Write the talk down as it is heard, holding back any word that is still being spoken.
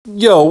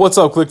Yo, what's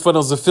up,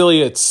 ClickFunnels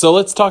affiliates? So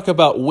let's talk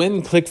about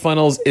when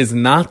ClickFunnels is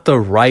not the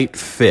right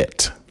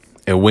fit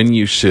and when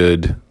you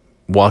should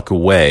walk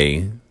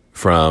away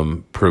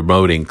from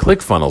promoting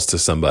ClickFunnels to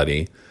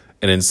somebody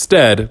and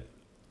instead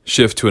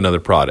shift to another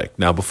product.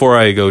 Now, before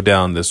I go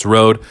down this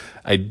road,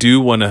 I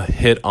do want to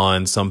hit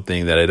on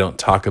something that I don't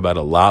talk about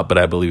a lot, but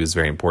I believe is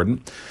very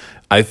important.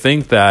 I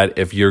think that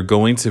if you're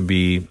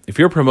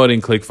promoting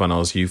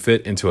ClickFunnels, you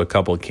fit into a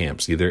couple of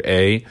camps. Either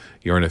A,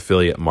 you're an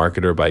affiliate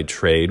marketer by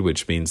trade,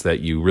 which means that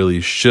you really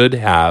should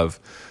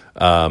have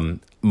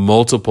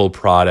multiple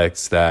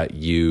products that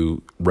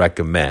you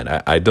recommend.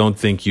 I don't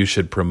think you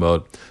should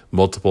promote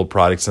multiple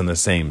products in the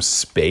same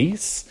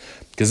space,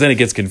 because then it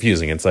gets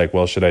confusing. It's like,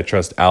 well, should I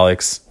trust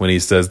Alex when he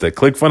says that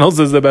ClickFunnels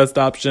is the best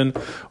option?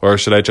 Or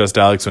should I trust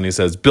Alex when he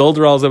says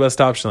Builderall is the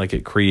best option? Like,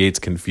 it creates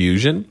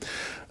confusion.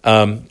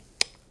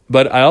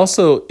 But I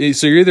also,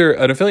 so you're either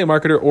an affiliate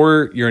marketer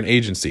or you're an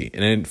agency.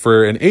 And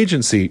for an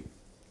agency,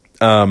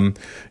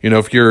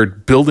 if you're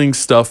building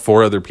stuff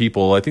for other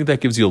people, I think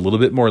that gives you a little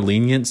bit more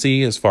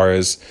leniency as far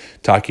as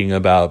talking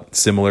about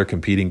similar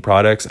competing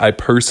products. I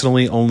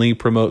personally only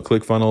promote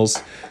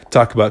ClickFunnels,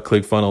 talk about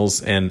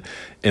ClickFunnels, and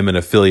am an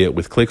affiliate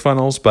with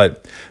ClickFunnels.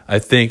 But I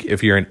think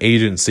if you're an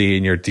agency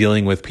and you're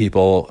dealing with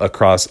people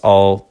across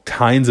all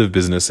kinds of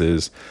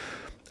businesses,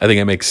 I think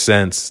it makes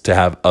sense to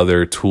have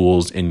other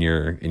tools in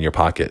your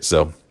pocket.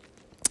 So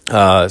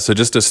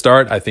just to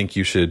start, I think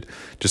you should,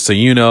 just so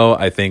you know,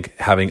 I think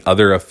having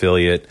other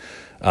affiliate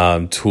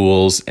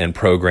tools and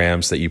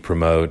programs that you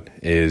promote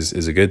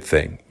is a good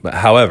thing. But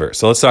however,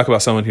 so let's talk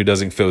about someone who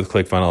doesn't fit with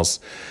ClickFunnels,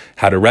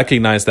 how to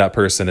recognize that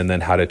person, and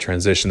then how to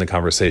transition the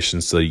conversation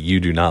so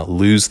you do not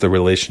lose the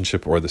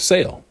relationship or the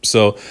sale.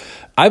 So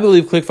I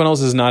believe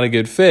ClickFunnels is not a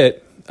good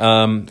fit.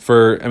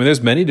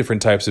 There's many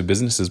different types of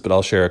businesses, but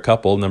I'll share a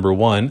couple. Number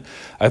one,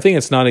 I think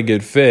it's not a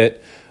good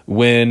fit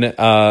when,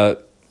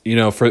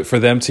 for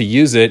them to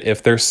use it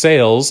if their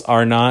sales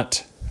are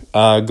not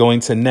going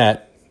to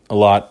net a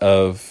lot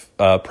of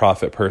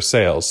profit per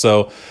sale.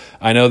 So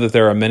I know that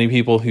there are many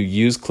people who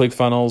use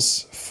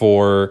ClickFunnels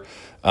for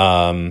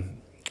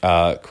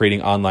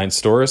creating online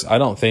stores. I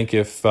don't think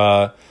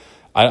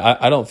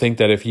I don't think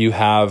that if you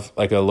have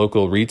like a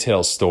local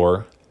retail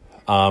store,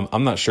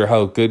 I'm not sure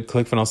how good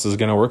ClickFunnels is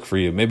going to work for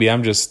you. Maybe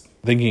I'm just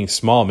thinking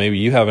small. Maybe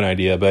you have an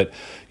idea, but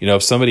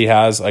if somebody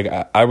has, like,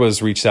 I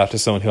was reached out to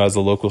someone who has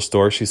a local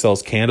store. She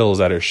sells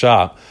candles at her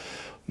shop.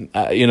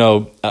 Adding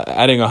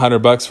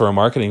 $100 for a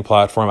marketing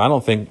platform, I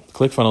don't think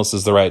ClickFunnels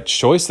is the right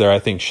choice there. I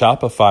think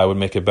Shopify would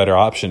make a better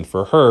option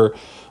for her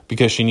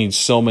because she needs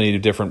so many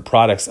different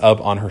products up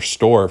on her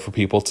store for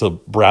people to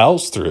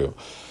browse through.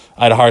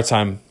 I had a hard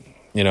time,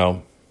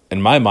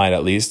 in my mind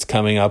at least,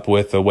 coming up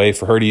with a way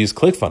for her to use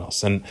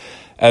ClickFunnels. And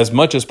as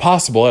much as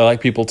possible, I like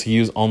people to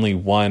use only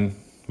one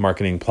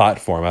marketing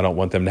platform. I don't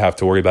want them to have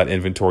to worry about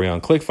inventory on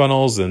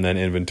ClickFunnels and then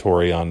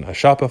inventory on a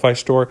Shopify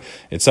store,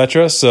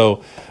 etc.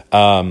 So,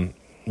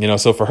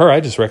 so for her,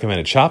 I just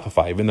recommended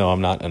Shopify, even though I'm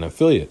not an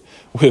affiliate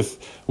with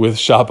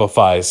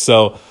Shopify.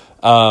 So,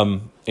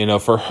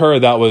 for her,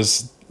 that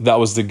was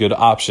the good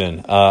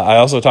option. I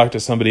also talked to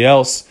somebody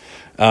else.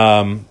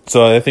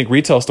 So I think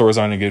retail stores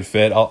aren't a good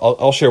fit.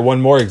 I'll share one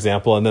more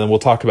example, and then we'll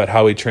talk about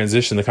how we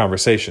transition the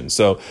conversation.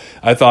 So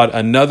I thought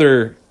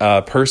another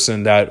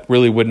person that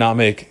really would not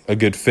make a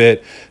good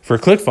fit for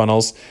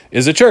ClickFunnels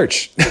is a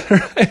church.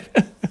 Right?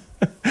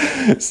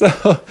 So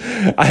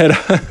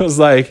I was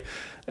like,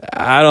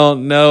 I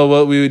don't know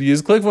what we would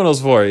use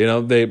ClickFunnels for.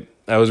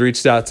 I was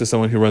reached out to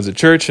someone who runs a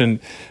church, and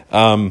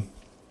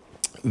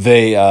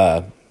they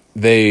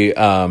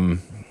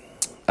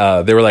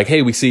were like,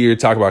 hey, we see you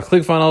talk about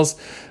ClickFunnels.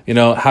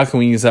 How can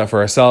we use that for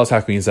ourselves? How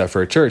can we use that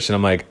for a church? And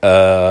I'm like,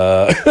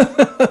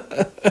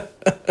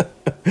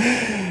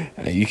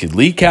 you could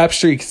lead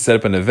capture. You could set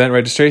up an event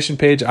registration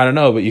page. I don't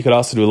know, but you could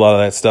also do a lot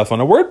of that stuff on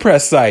a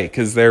WordPress site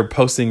because they're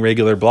posting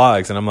regular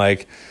blogs. And I'm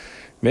like,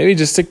 maybe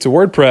just stick to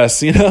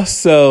WordPress,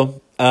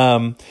 So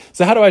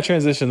how do I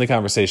transition the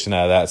conversation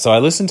out of that? So I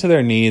listen to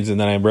their needs and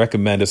then I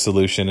recommend a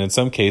solution. In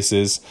some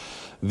cases,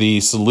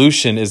 the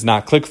solution is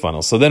not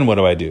ClickFunnels. So then what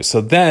do I do?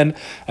 So then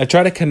I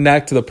try to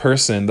connect the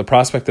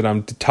prospect that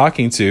I'm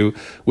talking to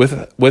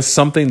with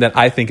something that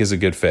I think is a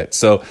good fit.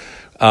 So,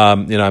 I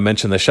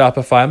mentioned the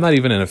Shopify. I'm not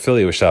even an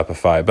affiliate with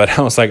Shopify, but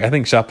I was like, I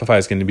think Shopify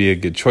is going to be a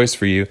good choice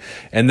for you.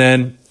 And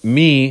then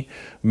me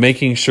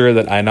making sure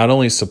that I not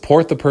only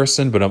support the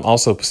person, but I'm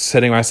also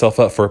setting myself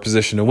up for a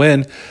position to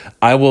win.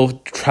 I will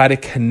try to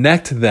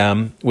connect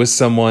them with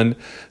someone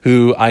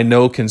who I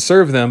know can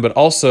serve them, but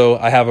also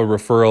I have a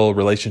referral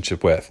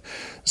relationship with.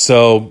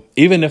 So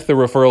even if the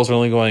referrals are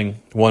only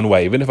going one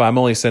way, even if I'm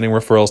only sending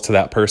referrals to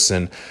that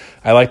person,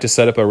 I like to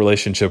set up a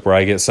relationship where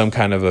I get some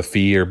kind of a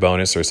fee or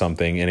bonus or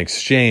something in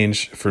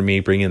exchange for me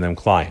bringing them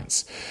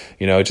clients.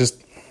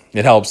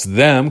 It helps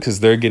them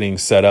because they're getting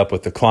set up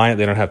with the client.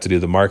 They don't have to do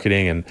the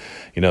marketing and,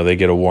 they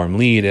get a warm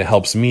lead. It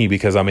helps me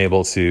because I'm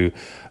able to,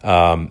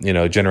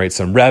 generate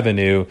some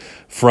revenue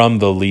from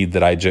the lead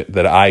that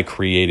I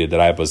created,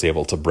 that I was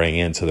able to bring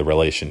into the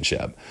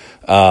relationship.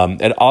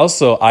 And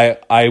also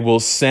I will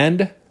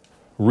send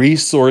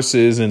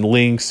resources and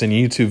links and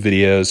YouTube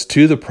videos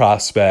to the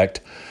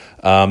prospect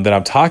that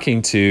I'm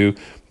talking to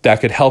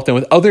that could help them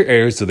with other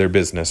areas of their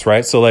business,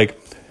 right? So like,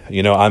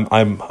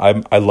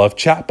 I love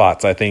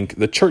chatbots. I think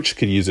the church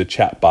could use a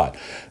chatbot.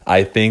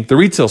 I think the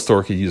retail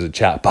store could use a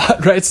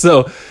chatbot, right?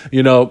 So,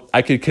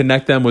 I could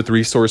connect them with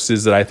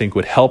resources that I think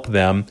would help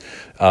them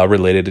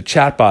related to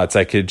chatbots.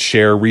 I could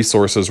share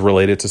resources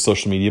related to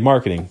social media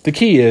marketing. The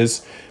key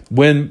is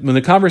when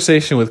the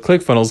conversation with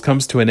ClickFunnels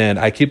comes to an end,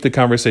 I keep the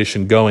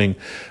conversation going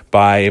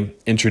by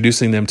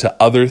introducing them to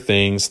other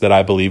things that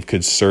I believe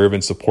could serve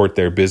and support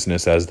their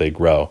business as they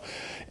grow.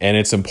 And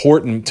it's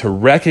important to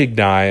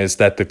recognize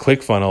that the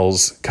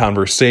ClickFunnels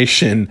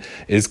conversation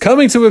is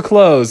coming to a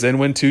close and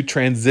when to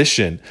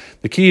transition.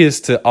 The key is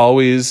to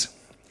always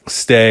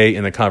stay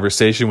in the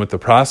conversation with the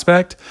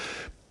prospect,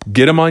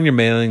 get them on your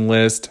mailing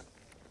list,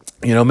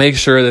 make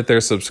sure that they're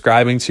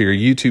subscribing to your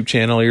YouTube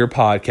channel or your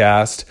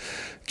podcast,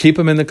 keep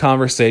them in the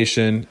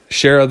conversation,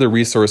 share other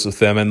resources with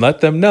them, and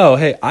let them know,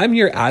 hey, I'm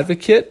your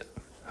advocate.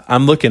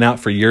 I'm looking out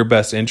for your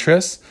best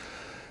interests.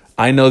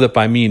 I know that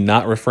by me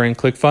not referring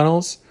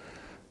ClickFunnels,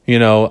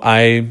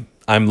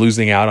 I'm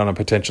losing out on a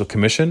potential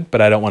commission,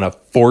 but I don't want to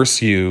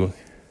force you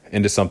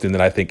into something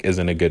that I think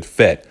isn't a good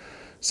fit.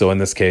 So in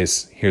this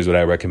case, here's what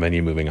I recommend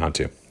you moving on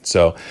to.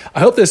 So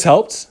I hope this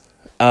helped.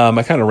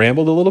 I kind of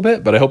rambled a little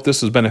bit, but I hope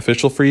this was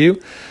beneficial for you.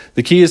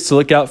 The key is to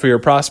look out for your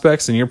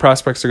prospects, and your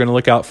prospects are going to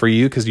look out for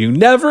you because you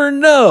never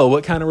know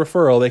what kind of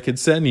referral they could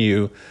send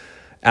you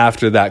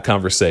after that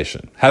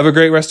conversation. Have a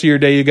great rest of your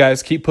day, you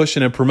guys. Keep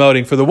pushing and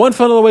promoting. For the One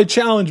Funnel Away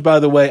Challenge, by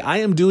the way, I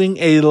am doing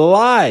a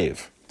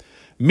live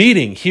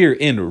meeting here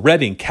in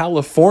Redding,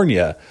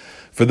 California,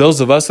 for those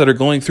of us that are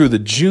going through the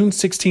June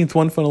 16th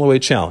One Funnel Away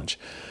Challenge.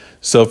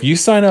 So if you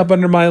sign up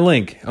under my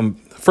link,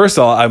 first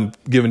of all, I'm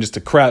giving just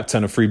a crap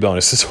ton of free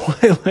bonuses.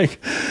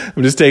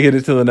 I'm just taking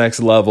it to the next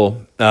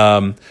level.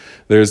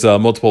 There's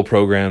multiple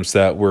programs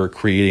that we're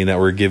creating that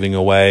we're giving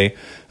away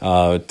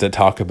to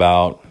talk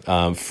about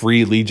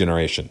free lead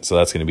generation. So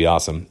that's going to be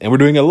awesome. And we're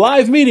doing a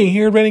live meeting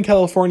here in Redding,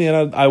 California,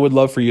 and I would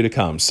love for you to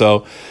come.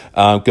 So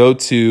go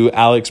to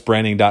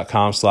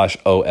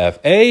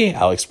alexbranding.com/OFA,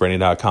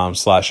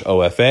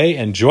 alexbranding.com/OFA,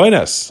 and join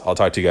us. I'll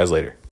talk to you guys later.